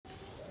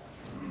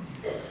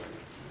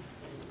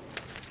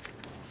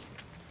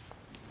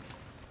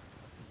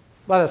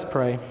Let us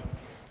pray.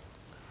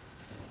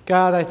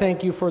 God, I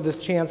thank you for this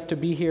chance to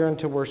be here and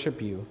to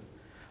worship you.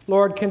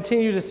 Lord,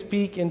 continue to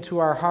speak into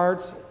our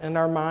hearts and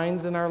our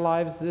minds and our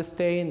lives this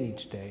day and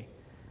each day.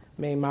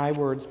 May my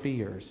words be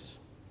yours.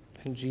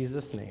 In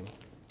Jesus' name,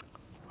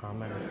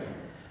 amen.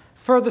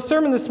 For the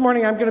sermon this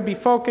morning, I'm going to be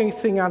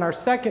focusing on our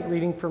second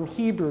reading from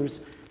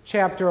Hebrews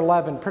chapter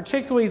 11,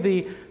 particularly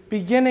the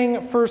beginning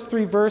first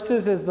three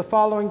verses, as the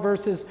following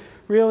verses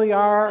really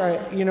are,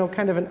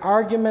 kind of an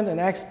argument, an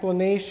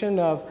explanation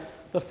of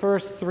the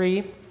first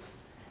three.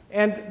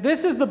 And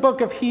this is the book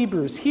of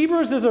Hebrews.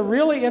 Hebrews is a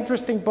really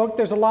interesting book.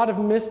 There's a lot of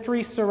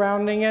mystery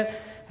surrounding it.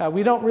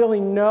 We don't really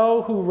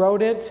know who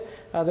wrote it.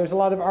 There's a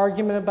lot of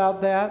argument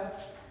about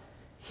that.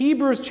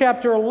 Hebrews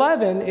chapter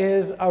 11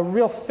 is a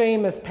real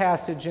famous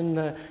passage in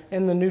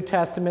the New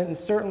Testament and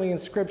certainly in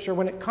Scripture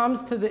when it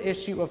comes to the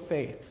issue of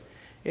faith.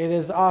 It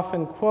is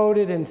often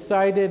quoted and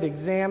cited,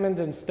 examined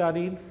and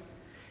studied.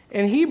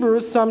 And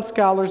Hebrews, some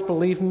scholars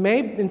believe, may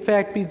in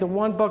fact be the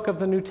one book of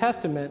the New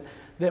Testament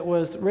that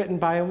was written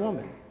by a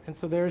woman. And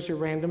so there's your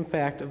random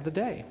fact of the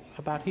day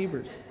about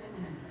Hebrews.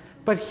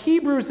 But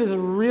Hebrews is a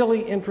really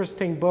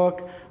interesting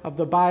book of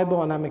the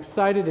Bible, and I'm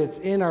excited it's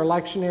in our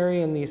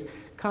lectionary in these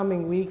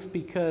coming weeks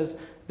because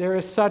there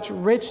is such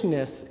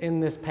richness in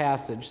this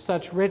passage,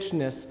 such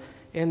richness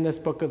in this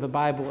book of the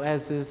Bible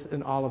as is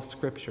in all of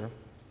Scripture.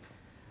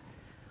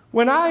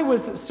 When I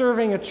was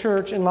serving a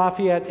church in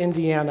Lafayette,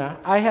 Indiana,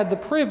 I had the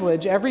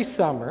privilege every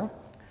summer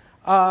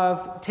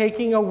of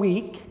taking a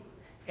week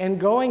and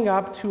going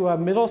up to a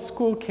middle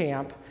school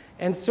camp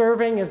and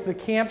serving as the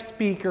camp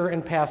speaker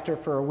and pastor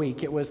for a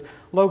week. It was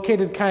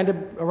located kind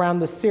of around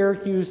the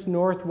Syracuse,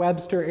 North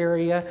Webster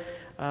area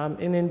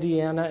in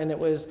Indiana, and it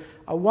was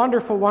a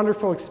wonderful,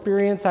 wonderful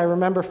experience. I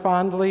remember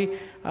fondly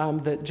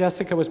that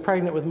Jessica was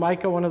pregnant with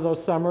Micah one of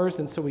those summers,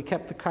 and so we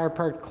kept the car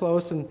parked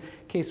close in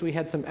case we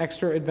had some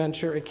extra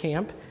adventure at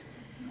camp.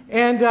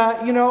 And,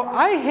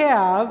 I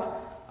have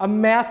a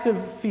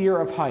massive fear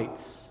of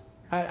heights.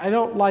 I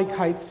don't like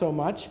heights so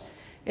much.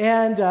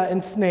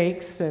 And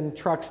snakes and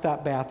truck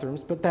stop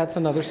bathrooms, but that's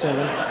another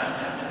sermon.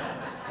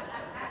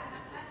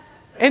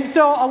 And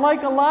so,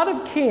 like a lot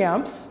of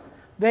camps,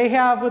 they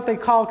have what they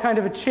call kind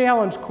of a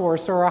challenge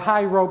course or a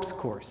high ropes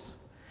course.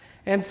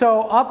 And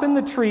so up in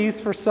the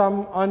trees, for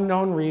some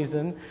unknown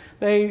reason,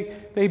 they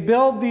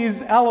build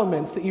these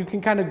elements that you can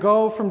kind of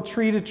go from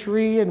tree to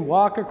tree and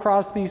walk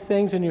across these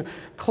things, and you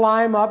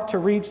climb up to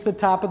reach the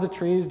top of the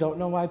trees. Don't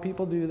know why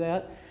people do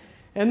that.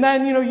 And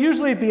then,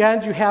 usually at the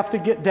end you have to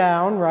get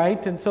down,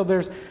 right? And so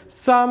there's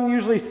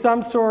usually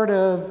some sort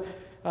of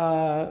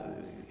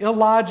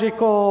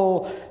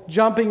illogical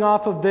jumping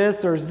off of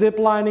this or zip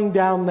lining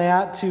down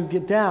that to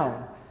get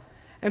down.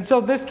 And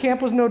so this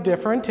camp was no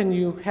different, and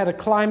you had a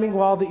climbing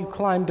wall that you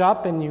climbed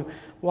up, and you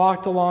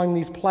walked along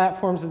these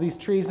platforms of these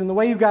trees, and the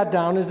way you got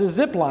down is a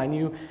zip line.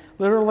 You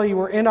literally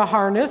were in a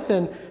harness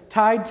and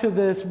tied to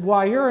this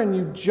wire, and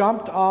you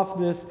jumped off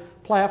this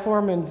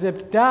platform and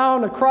zipped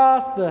down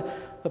across the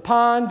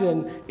pond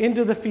and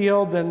into the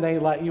field, and they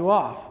let you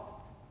off.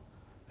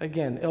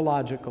 Again,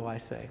 illogical, I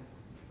say.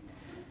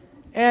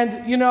 And,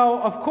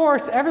 of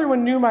course,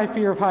 everyone knew my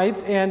fear of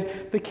heights, and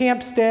the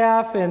camp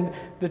staff and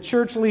the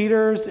church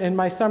leaders and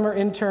my summer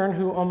intern,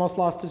 who almost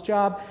lost his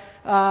job,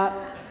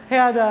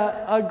 had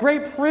a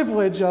great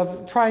privilege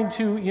of trying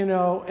to,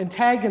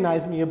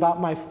 antagonize me about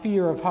my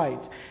fear of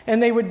heights.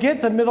 And they would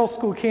get the middle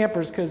school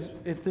campers, because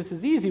this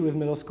is easy with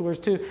middle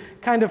schoolers, to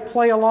kind of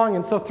play along.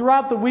 And so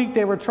throughout the week,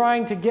 they were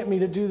trying to get me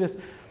to do this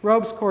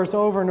ropes course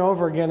over and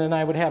over again, and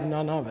I would have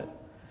none of it.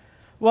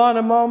 Well, in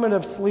a moment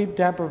of sleep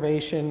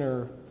deprivation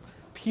or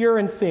pure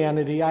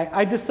insanity,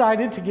 I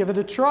decided to give it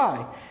a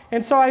try.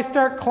 And so I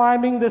start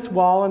climbing this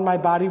wall, and my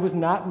body was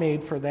not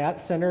made for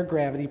that center of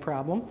gravity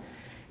problem.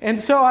 And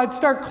so I'd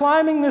start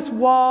climbing this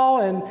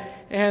wall,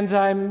 and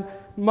I'm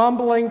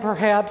mumbling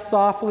perhaps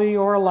softly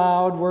or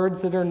aloud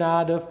words that are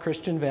not of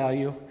Christian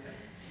value.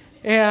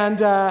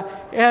 And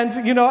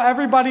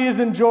everybody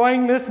is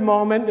enjoying this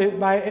moment.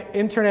 My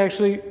intern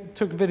actually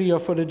took video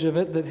footage of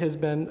it that has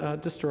been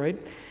destroyed.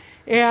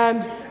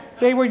 And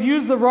they would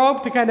use the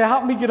rope to kind of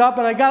help me get up,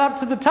 and I got up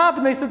to the top,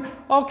 and they said,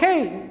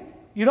 okay,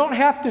 you don't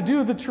have to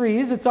do the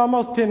trees. It's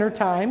almost dinner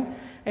time,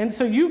 and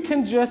so you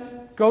can just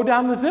go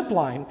down the zip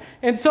line.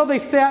 And so they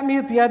sat me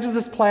at the edge of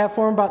this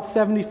platform about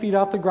 70 feet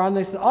off the ground.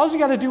 They said, all you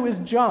got to do is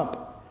jump.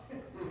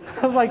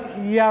 I was like,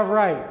 yeah,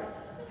 right.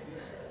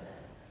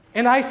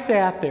 And I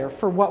sat there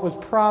for what was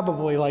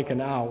probably like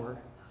an hour.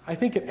 I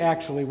think it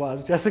actually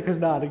was. Jessica's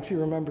nodding. She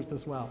remembers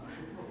this well.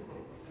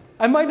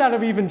 I might not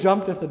have even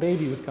jumped if the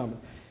baby was coming.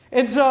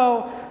 And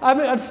so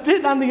I'm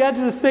sitting on the edge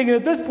of this thing, and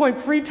at this point,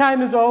 free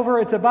time is over.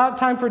 It's about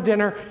time for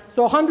dinner.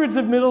 So hundreds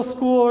of middle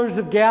schoolers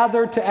have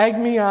gathered to egg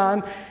me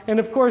on.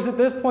 And of course, at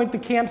this point, the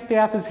camp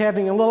staff is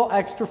having a little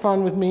extra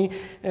fun with me,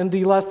 and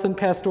the less than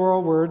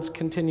pastoral words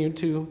continue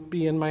to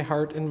be in my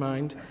heart and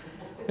mind,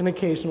 and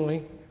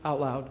occasionally out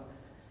loud.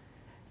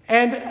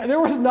 And there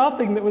was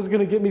nothing that was going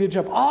to get me to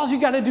jump. All you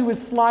got to do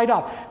is slide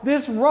off.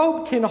 This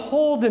rope can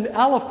hold an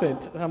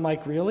elephant. And I'm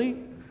like, really?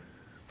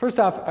 First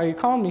off, are you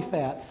calling me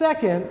fat?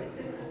 Second,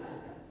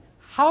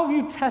 How have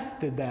you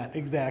tested that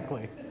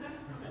exactly?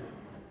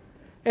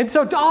 And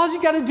so all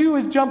you got to do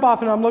is jump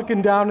off, and I'm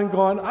looking down and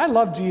going, I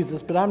love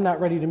Jesus, but I'm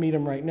not ready to meet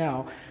him right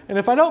now. And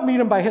if I don't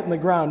meet him by hitting the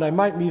ground, I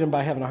might meet him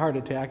by having a heart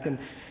attack.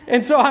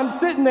 And so I'm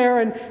sitting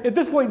there, and at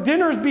this point,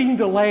 dinner is being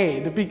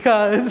delayed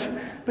because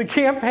the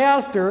camp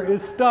pastor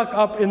is stuck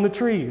up in the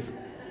trees.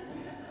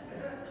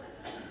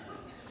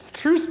 It's a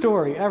true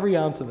story, every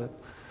ounce of it.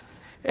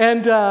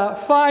 And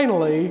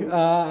finally,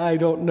 I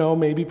don't know,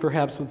 maybe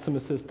perhaps with some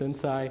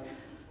assistance, I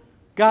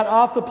got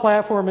off the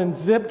platform and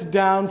zipped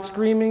down,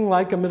 screaming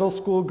like a middle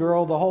school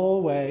girl the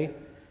whole way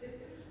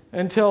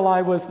until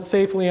I was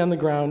safely on the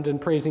ground and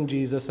praising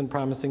Jesus and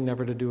promising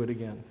never to do it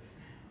again.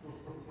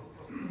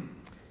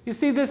 You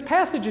see, this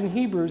passage in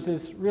Hebrews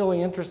is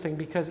really interesting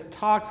because it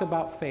talks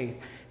about faith.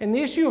 And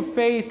the issue of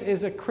faith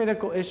is a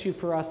critical issue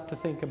for us to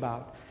think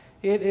about.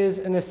 It is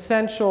an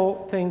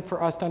essential thing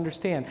for us to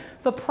understand.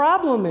 The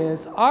problem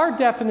is our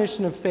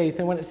definition of faith,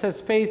 and when it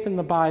says faith in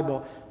the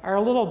Bible, are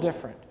a little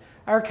different.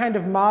 Our kind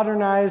of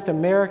modernized,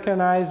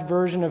 Americanized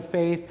version of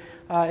faith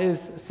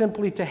is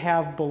simply to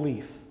have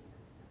belief.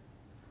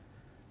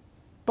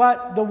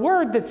 But the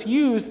word that's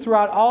used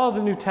throughout all of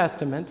the New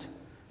Testament,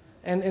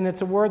 and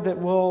it's a word that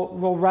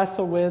we'll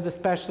wrestle with,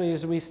 especially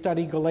as we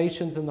study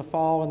Galatians in the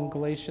fall and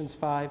Galatians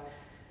 5,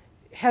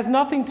 has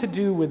nothing to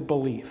do with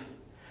belief.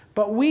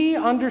 But we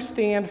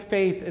understand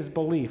faith as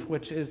belief,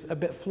 which is a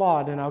bit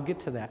flawed, and I'll get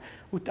to that.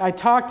 I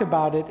talked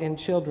about it in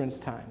children's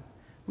time.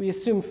 We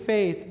assume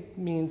faith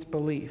means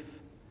belief.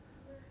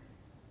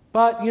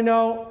 But,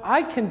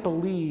 I can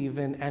believe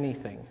in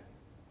anything.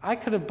 I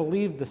could have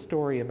believed the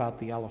story about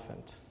the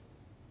elephant.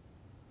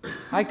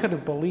 I could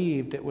have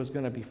believed it was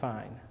going to be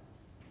fine.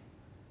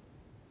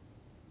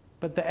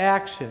 But the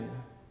action,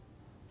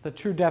 the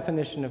true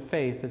definition of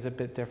faith, is a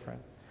bit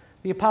different.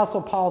 The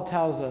Apostle Paul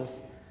tells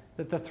us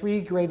that the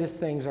three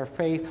greatest things are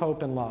faith,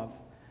 hope, and love.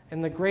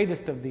 And the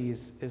greatest of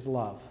these is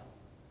love.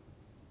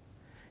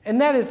 And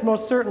that is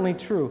most certainly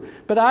true.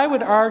 But I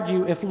would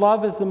argue if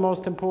love is the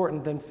most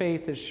important, then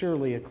faith is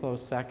surely a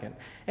close second.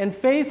 And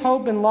faith,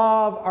 hope, and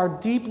love are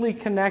deeply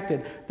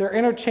connected. They're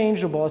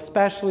interchangeable,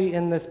 especially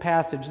in this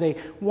passage.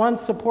 One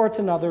supports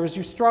another. As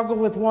you struggle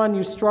with one,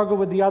 you struggle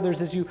with the others.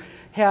 As you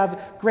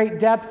have great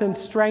depth and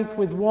strength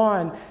with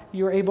one,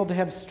 you're able to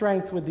have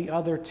strength with the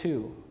other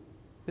too.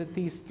 That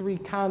these three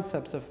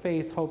concepts of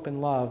faith, hope, and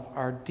love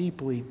are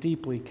deeply,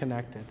 deeply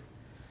connected.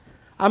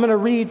 I'm going to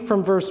read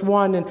from verse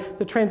 1, and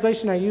the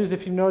translation I use,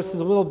 if you notice, is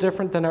a little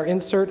different than our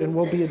insert, and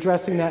we'll be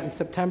addressing that in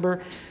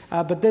September.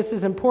 But this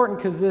is important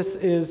because this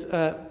is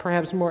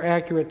perhaps more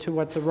accurate to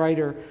what the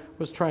writer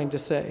was trying to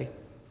say.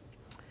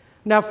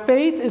 Now,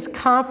 faith is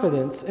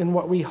confidence in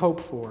what we hope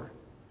for,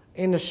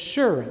 and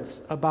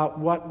assurance about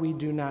what we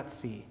do not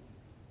see.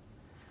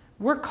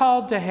 We're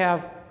called to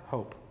have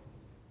hope.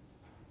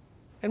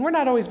 And we're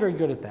not always very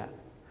good at that.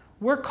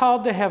 We're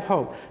called to have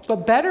hope.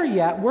 But better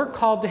yet, we're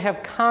called to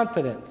have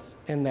confidence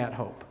in that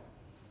hope.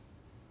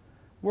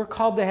 We're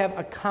called to have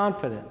a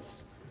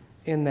confidence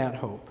in that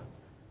hope.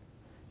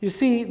 You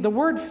see, the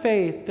word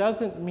faith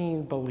doesn't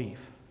mean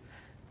belief.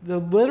 The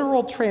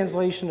literal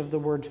translation of the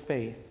word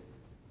faith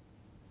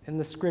in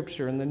the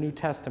Scripture, in the New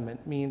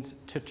Testament, means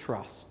to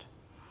trust.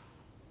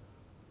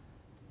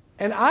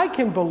 And I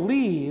can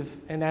believe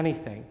in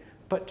anything,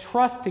 but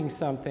trusting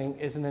something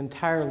is an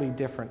entirely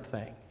different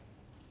thing.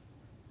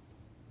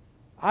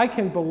 I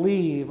can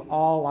believe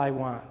all I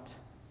want.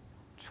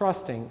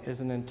 Trusting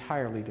is an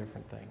entirely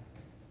different thing.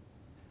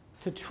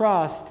 To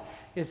trust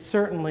is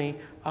certainly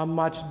a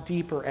much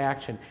deeper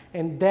action.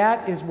 And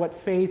that is what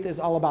faith is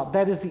all about.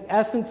 That is the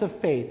essence of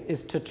faith,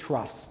 is to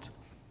trust.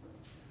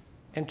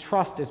 And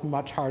trust is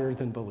much harder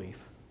than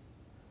belief.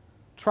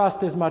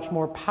 Trust is much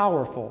more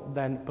powerful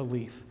than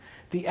belief.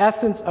 The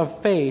essence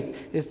of faith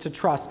is to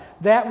trust.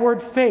 That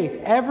word faith,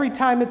 every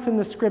time it's in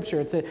the Scripture,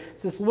 it's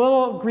this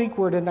little Greek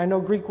word, and I know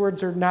Greek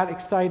words are not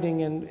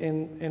exciting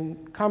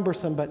and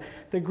cumbersome, but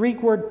the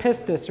Greek word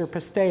pistis or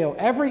pisteo,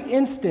 every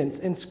instance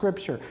in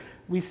Scripture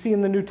we see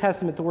in the New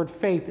Testament, the word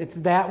faith, it's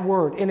that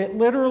word, and it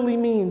literally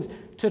means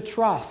to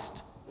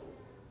trust.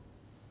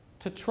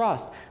 To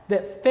trust.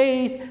 That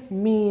faith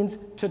means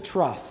to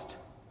trust.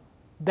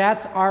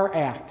 That's our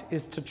act,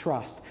 is to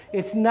trust.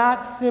 It's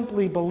not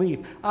simply belief.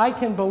 I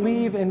can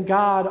believe in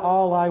God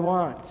all I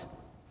want,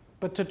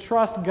 but to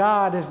trust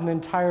God is an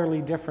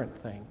entirely different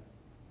thing.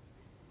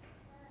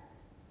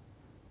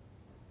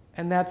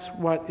 And that's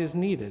what is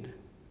needed,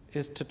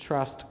 is to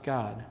trust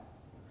God.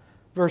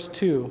 Verse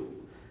 2.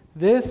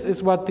 This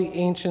is what the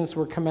ancients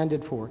were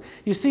commended for.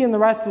 You see in the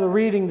rest of the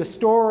reading the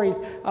stories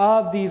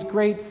of these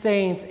great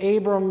saints,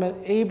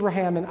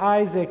 Abraham and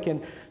Isaac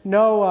and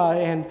Noah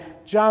and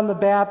John the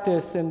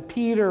Baptist and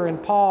Peter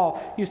and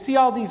Paul. You see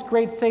all these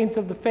great saints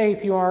of the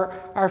faith.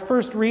 Our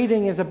first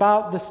reading is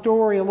about the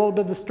story, a little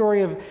bit of the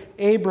story of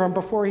Abram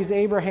before he's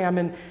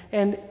Abraham.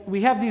 And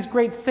we have these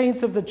great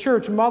saints of the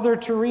church, Mother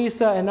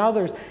Teresa and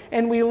others.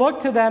 And we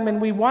look to them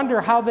and we wonder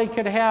how they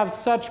could have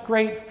such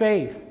great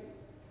faith.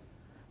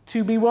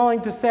 To be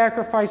willing to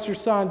sacrifice your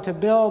son, to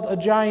build a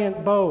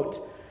giant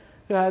boat,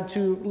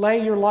 to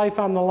lay your life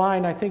on the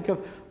line. I think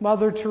of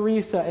Mother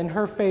Teresa and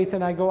her faith,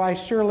 and I go, I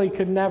surely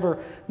could never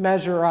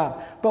measure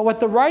up. But what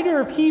the writer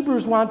of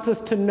Hebrews wants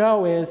us to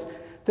know is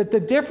that the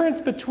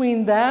difference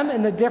between them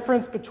and the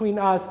difference between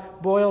us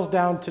boils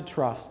down to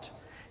trust.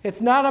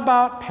 It's not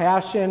about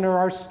passion or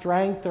our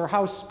strength or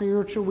how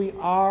spiritual we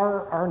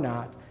are or are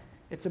not.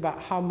 It's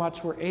about how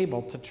much we're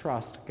able to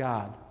trust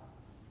God.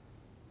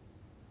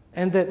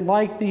 And that,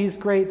 like these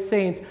great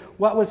saints,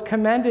 what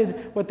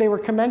they were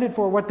commended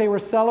for, what they were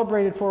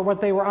celebrated for,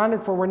 what they were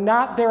honored for, were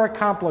not their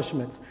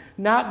accomplishments,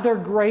 not their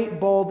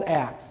great, bold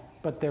acts,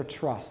 but their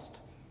trust,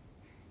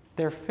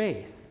 their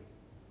faith.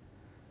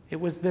 It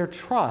was their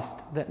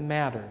trust that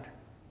mattered.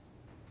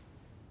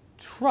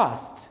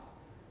 Trust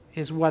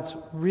is what's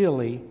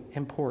really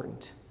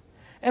important.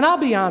 And I'll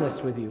be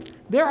honest with you,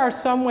 there are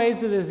some ways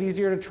that it is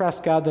easier to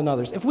trust God than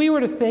others. If we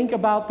were to think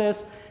about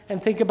this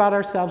and think about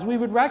ourselves, we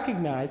would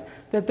recognize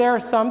that there are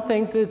some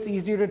things that it's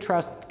easier to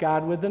trust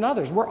God with than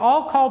others. We're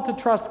all called to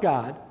trust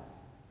God.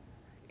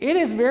 It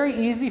is very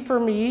easy for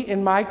me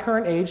in my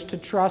current age to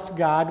trust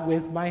God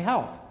with my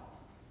health.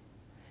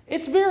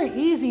 It's very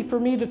easy for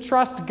me to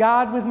trust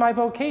God with my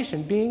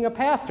vocation, being a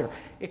pastor.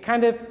 It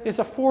kind of is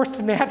a forced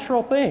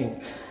natural thing.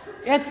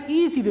 It's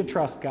easy to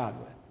trust God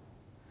with.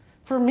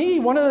 For me,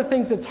 one of the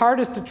things that's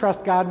hardest to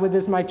trust God with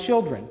is my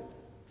children.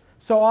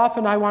 So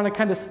often I want to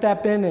kind of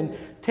step in and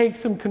take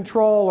some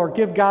control or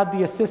give God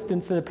the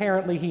assistance that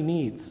apparently he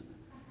needs.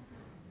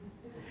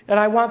 And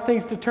I want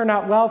things to turn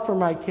out well for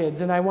my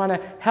kids, and I want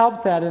to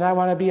help that, and I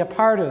want to be a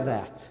part of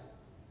that.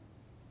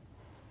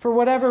 For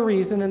whatever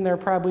reason, and there are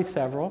probably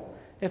several,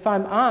 if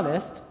I'm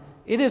honest,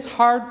 it is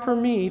hard for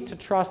me to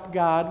trust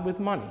God with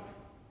money.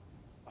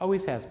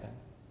 Always has been.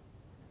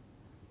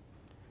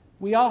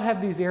 We all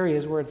have these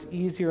areas where it's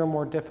easier or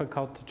more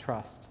difficult to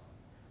trust.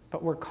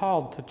 But we're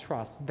called to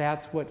trust.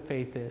 That's what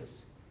faith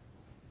is.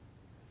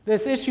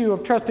 This issue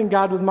of trusting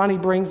God with money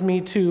brings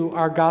me to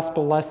our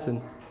gospel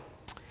lesson.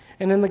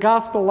 And in the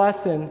gospel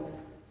lesson,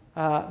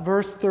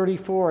 verse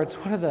 34, it's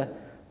one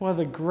of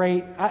the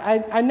great...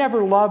 I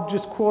never love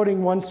just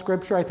quoting one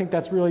scripture. I think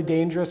that's really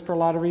dangerous for a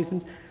lot of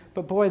reasons.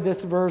 But boy,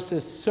 this verse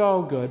is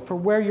so good. For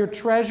where your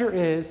treasure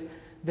is,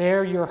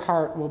 there your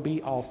heart will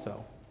be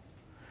also.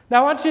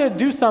 Now, I want you to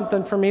do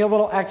something for me, a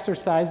little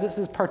exercise. This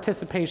is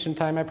participation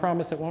time. I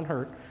promise it won't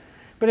hurt.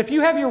 But if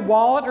you have your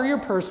wallet or your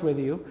purse with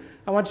you,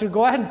 I want you to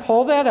go ahead and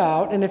pull that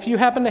out. And if you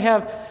happen to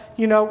have,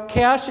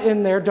 cash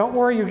in there, don't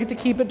worry, you get to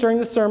keep it during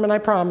the sermon, I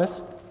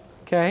promise.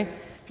 Okay?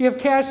 If you have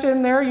cash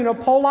in there,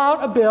 pull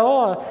out a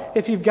bill.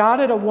 If you've got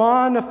it, a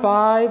 1, a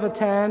 5, a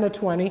 10, a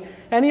 20.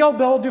 Any old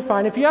bill will do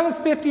fine. If you have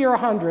a 50 or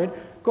 100,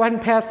 go ahead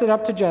and pass it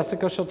up to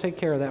Jessica. She'll take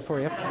care of that for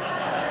you.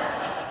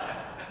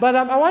 But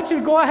I want you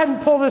to go ahead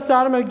and pull this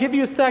out. I'm going to give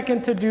you a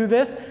second to do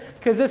this,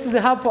 because this is a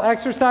helpful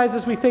exercise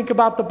as we think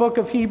about the book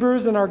of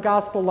Hebrews in our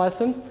gospel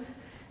lesson.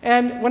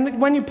 And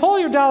when you pull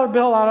your dollar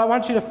bill out, I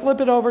want you to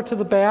flip it over to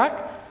the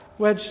back,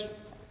 which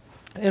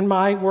in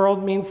my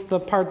world means the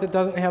part that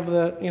doesn't have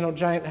the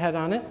giant head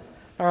on it.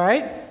 All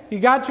right?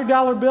 You got your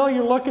dollar bill.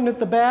 You're looking at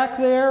the back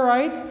there,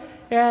 right?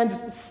 And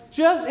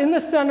just in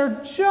the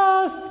center,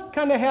 just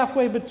kind of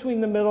halfway between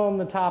the middle and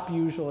the top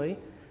usually,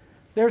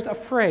 there's a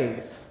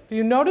phrase. Do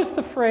you notice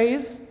the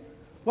phrase?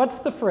 What's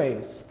the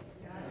phrase?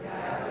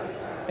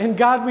 In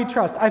God we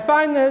trust. I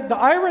find that the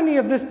irony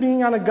of this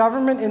being on a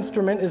government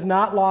instrument is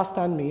not lost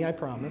on me, I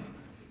promise.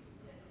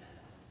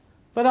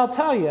 But I'll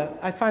tell you,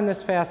 I find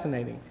this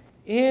fascinating.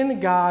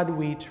 In God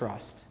we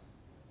trust.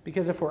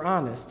 Because if we're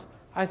honest,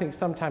 I think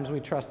sometimes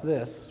we trust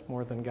this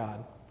more than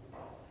God.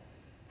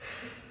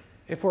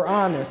 If we're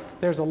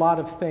honest, there's a lot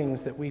of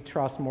things that we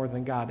trust more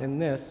than God,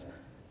 and this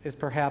is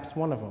perhaps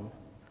one of them.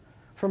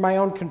 For my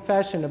own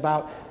confession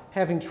about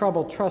having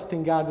trouble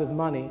trusting God with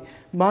money.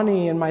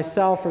 Money and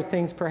myself are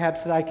things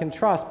perhaps that I can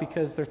trust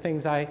because they're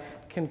things I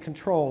can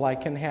control. I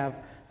can have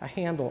a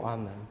handle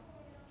on them.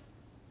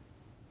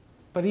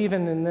 But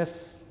even in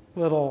this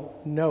little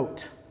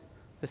note,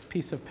 this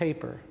piece of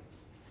paper,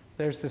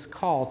 there's this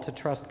call to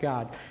trust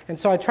God. And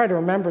so I try to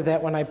remember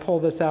that when I pull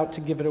this out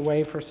to give it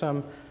away for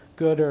some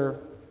good or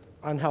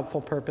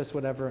unhelpful purpose,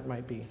 whatever it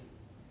might be.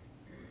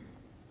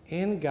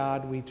 In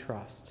God we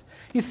trust.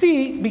 You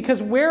see,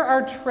 because where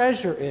our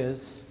treasure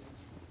is,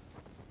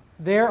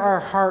 there our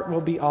heart will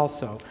be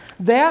also.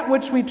 That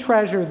which we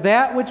treasure,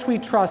 that which we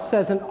trust,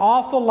 says an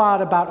awful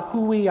lot about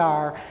who we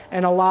are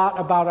and a lot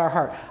about our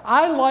heart.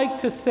 I like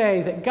to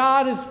say that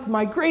God is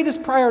my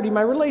greatest priority.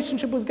 My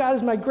relationship with God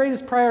is my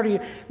greatest priority.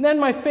 And then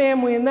my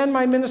family, and then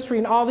my ministry,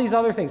 and all these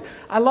other things.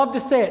 I love to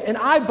say it, and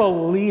I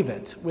believe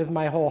it with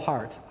my whole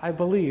heart. I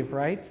believe,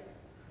 right?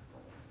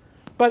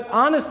 But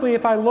honestly,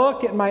 if I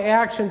look at my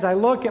actions, I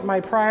look at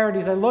my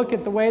priorities, I look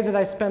at the way that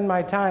I spend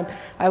my time,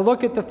 I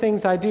look at the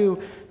things I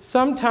do,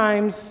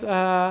 sometimes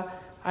I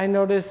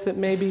notice that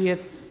maybe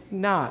it's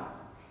not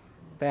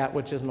that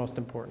which is most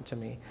important to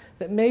me.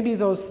 That maybe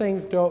those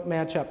things don't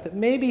match up. That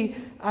maybe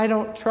I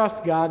don't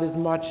trust God as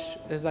much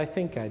as I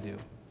think I do.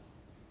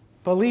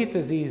 Belief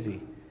is easy.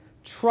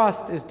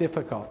 Trust is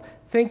difficult.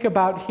 Think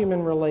about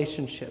human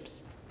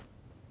relationships.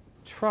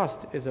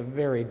 trust is a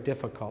very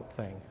difficult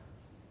thing.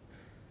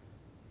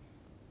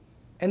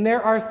 And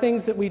there are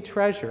things that we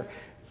treasure.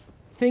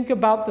 Think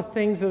about the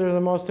things that are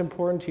the most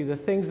important to you, the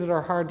things that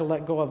are hard to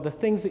let go of, the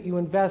things that you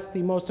invest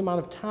the most amount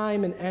of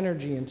time and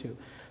energy into.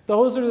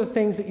 Those are the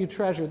things that you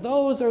treasure.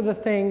 Those are the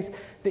things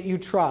that you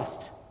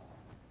trust.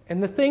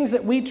 And the things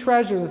that we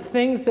treasure, the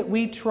things that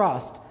we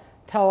trust,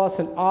 tell us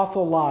an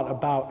awful lot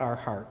about our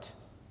heart.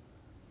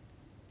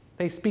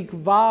 They speak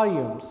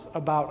volumes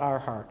about our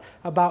heart,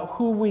 about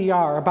who we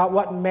are, about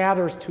what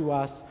matters to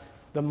us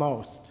the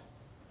most.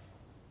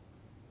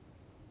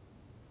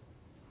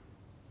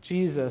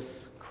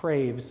 Jesus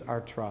craves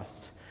our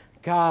trust.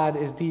 God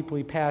is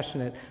deeply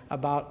passionate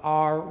about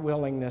our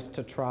willingness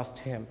to trust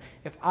him.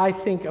 If I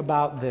think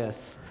about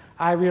this,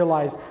 I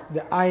realize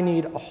that I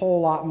need a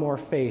whole lot more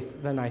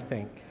faith than I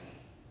think.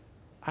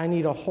 I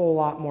need a whole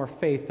lot more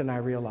faith than I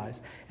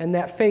realize. And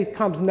that faith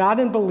comes not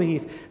in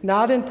belief,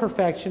 not in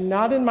perfection,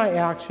 not in my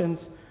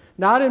actions,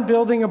 not in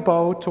building a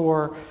boat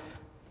or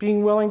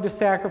being willing to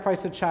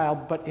sacrifice a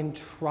child, but in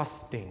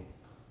trusting.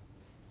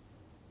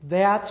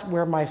 That's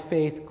where my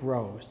faith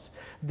grows.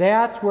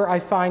 That's where I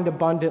find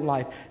abundant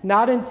life.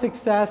 Not in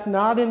success,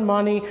 not in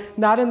money,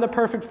 not in the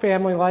perfect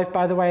family life.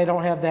 By the way, I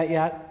don't have that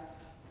yet.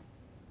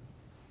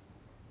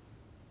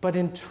 But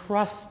in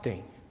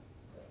trusting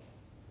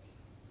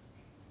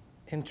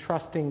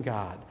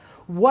God.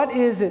 What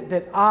is it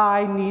that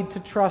I need to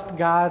trust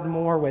God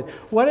more with?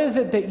 What is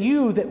it that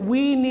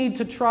we need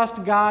to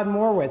trust God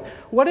more with?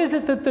 What is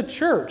it that the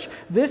church,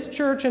 this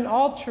church and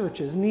all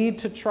churches, need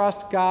to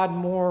trust God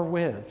more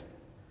with?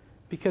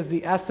 Because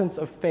the essence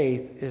of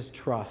faith is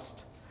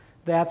trust.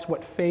 That's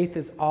what faith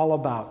is all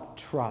about,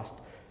 trust.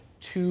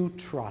 To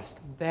trust.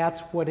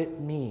 That's what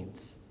it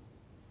means.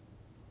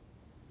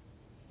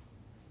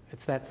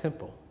 It's that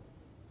simple.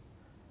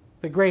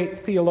 The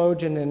great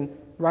theologian and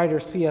writer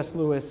C.S.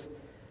 Lewis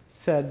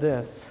said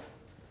this: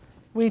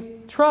 "We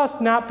trust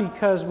not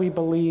because we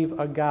believe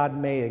a God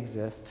may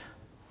exist,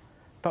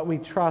 but we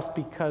trust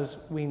because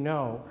we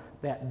know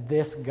that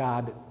this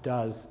God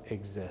does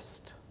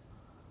exist."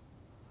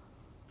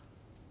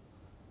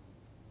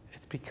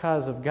 It's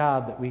because of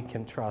God that we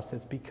can trust.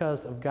 It's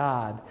because of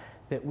God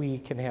that we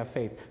can have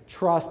faith.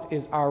 Trust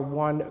is our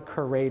one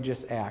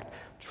courageous act.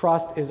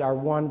 Trust is our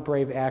one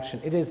brave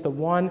action. It is the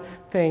one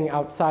thing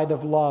outside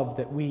of love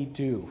that we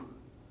do.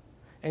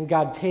 And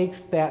God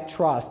takes that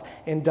trust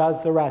and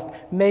does the rest,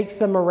 makes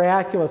the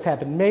miraculous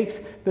happen, makes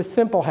the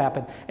simple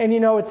happen. And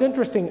it's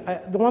interesting.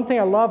 The one thing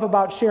I love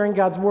about sharing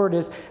God's word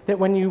is that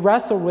when you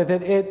wrestle with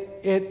it,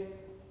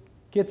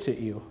 it gets at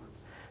you.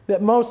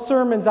 That most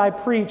sermons I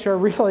preach are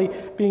really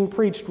being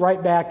preached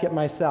right back at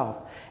myself.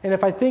 And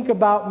if I think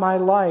about my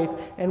life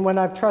and when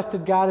I've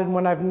trusted God and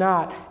when I've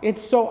not,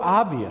 it's so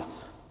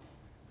obvious.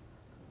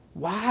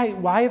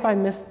 Why have I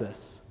missed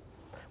this?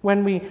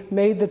 When we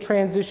made the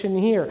transition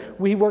here,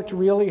 we worked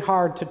really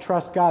hard to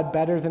trust God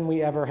better than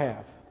we ever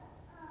have.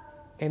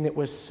 And it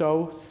was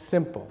so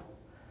simple.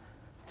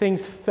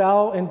 Things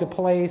fell into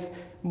place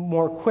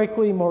more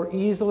quickly, more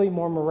easily,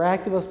 more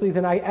miraculously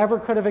than I ever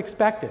could have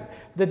expected.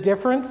 The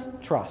difference?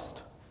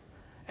 Trust.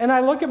 And I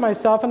look at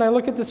myself and I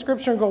look at the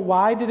scripture and go,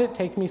 why did it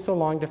take me so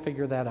long to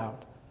figure that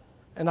out?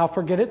 And I'll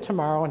forget it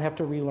tomorrow and have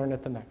to relearn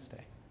it the next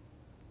day.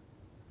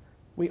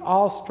 We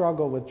all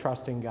struggle with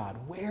trusting God.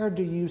 Where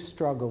do you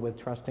struggle with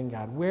trusting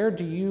God? Where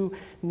do you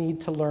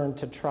need to learn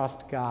to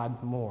trust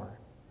God more?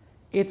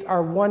 It's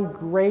our one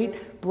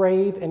great,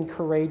 brave, and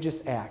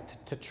courageous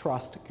act to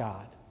trust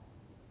God.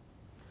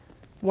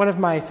 One of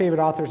my favorite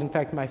authors, in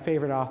fact, my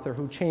favorite author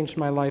who changed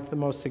my life the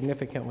most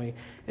significantly,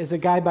 is a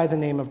guy by the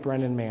name of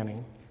Brennan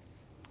Manning.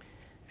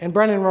 And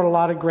Brennan wrote a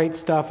lot of great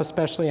stuff,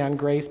 especially on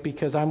grace,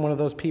 because I'm one of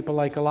those people,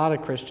 like a lot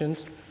of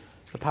Christians,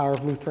 the power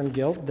of Lutheran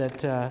guilt,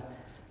 that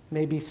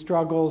maybe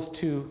struggles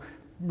to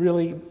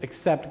really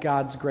accept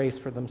God's grace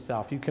for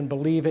themselves. You can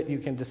believe it, you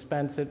can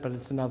dispense it, but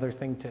it's another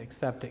thing to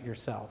accept it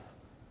yourself.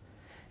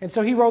 And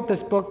so he wrote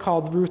this book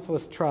called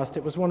Ruthless Trust.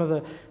 It was one of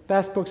the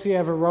best books he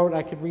ever wrote.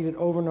 I could read it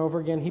over and over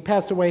again. He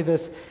passed away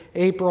this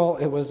April.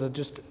 He was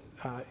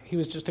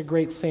just a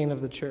great saint of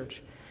the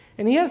church.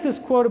 And he has this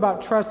quote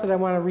about trust that I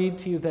want to read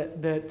to you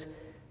that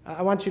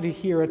I want you to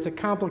hear. It's a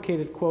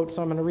complicated quote,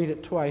 so I'm going to read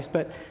it twice.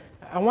 But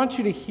I want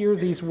you to hear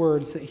these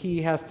words that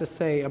he has to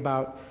say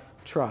about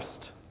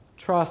trust.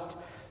 Trust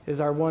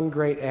is our one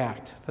great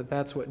act.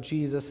 That's what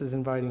Jesus is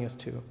inviting us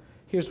to.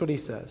 Here's what he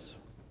says.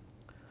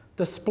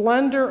 The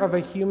splendor of a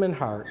human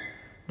heart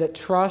that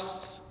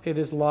trusts it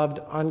is loved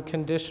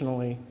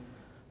unconditionally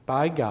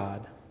by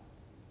God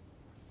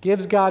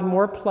gives God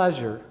more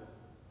pleasure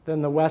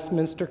than the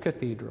Westminster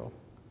Cathedral,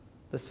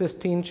 the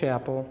Sistine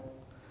Chapel,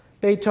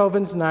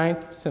 Beethoven's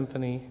Ninth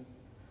Symphony,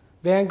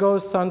 Van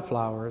Gogh's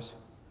sunflowers,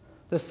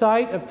 the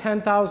sight of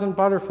 10,000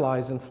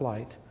 butterflies in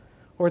flight,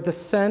 or the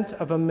scent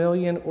of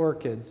 1,000,000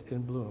 orchids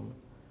in bloom.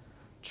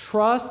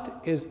 Trust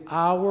is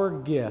our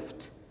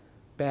gift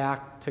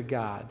back to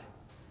God.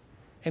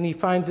 And he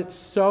finds it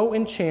so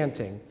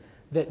enchanting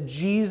that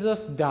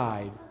Jesus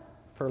died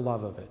for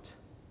love of it.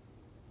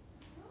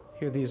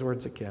 Hear these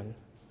words again.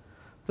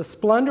 The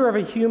splendor of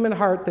a human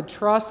heart that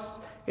trusts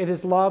it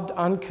is loved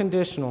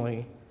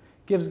unconditionally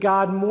gives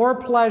God more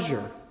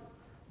pleasure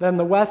than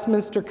the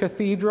Westminster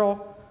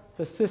Cathedral,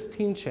 the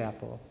Sistine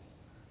Chapel,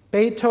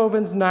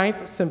 Beethoven's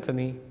Ninth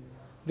Symphony,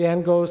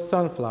 Van Gogh's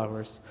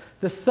sunflowers,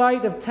 the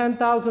sight of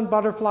 10,000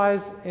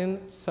 butterflies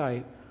in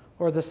sight,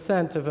 or the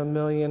scent of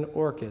 1,000,000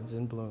 orchids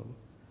in bloom.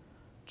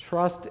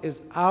 Trust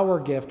is our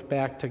gift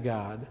back to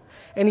God,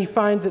 and he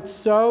finds it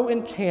so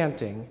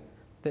enchanting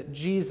that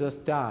Jesus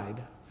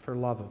died for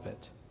love of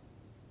it.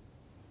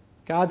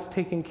 God's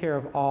taking care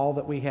of all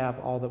that we have,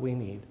 all that we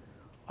need.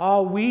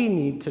 All we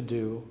need to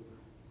do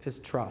is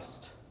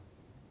trust.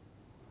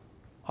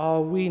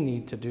 All we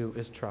need to do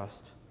is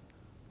trust.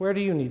 Where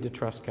do you need to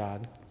trust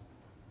God?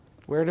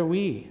 Where do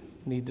we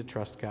need to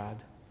trust God?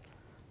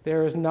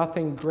 There is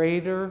nothing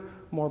greater,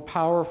 more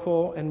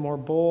powerful, and more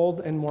bold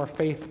and more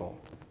faithful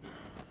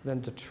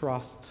than to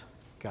trust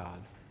God.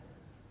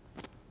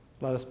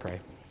 Let us pray.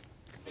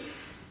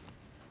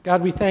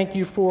 God, we thank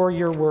you for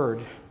your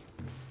word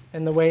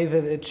and the way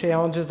that it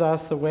challenges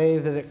us, the way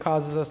that it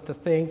causes us to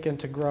think and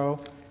to grow.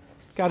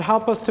 God,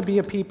 help us to be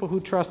a people who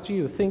trust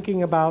you,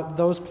 thinking about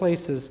those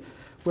places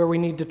where we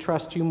need to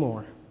trust you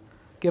more.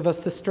 Give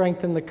us the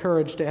strength and the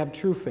courage to have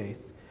true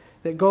faith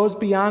that goes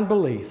beyond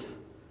belief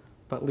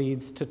but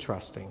leads to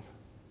trusting.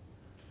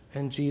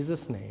 In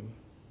Jesus' name,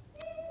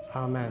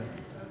 amen.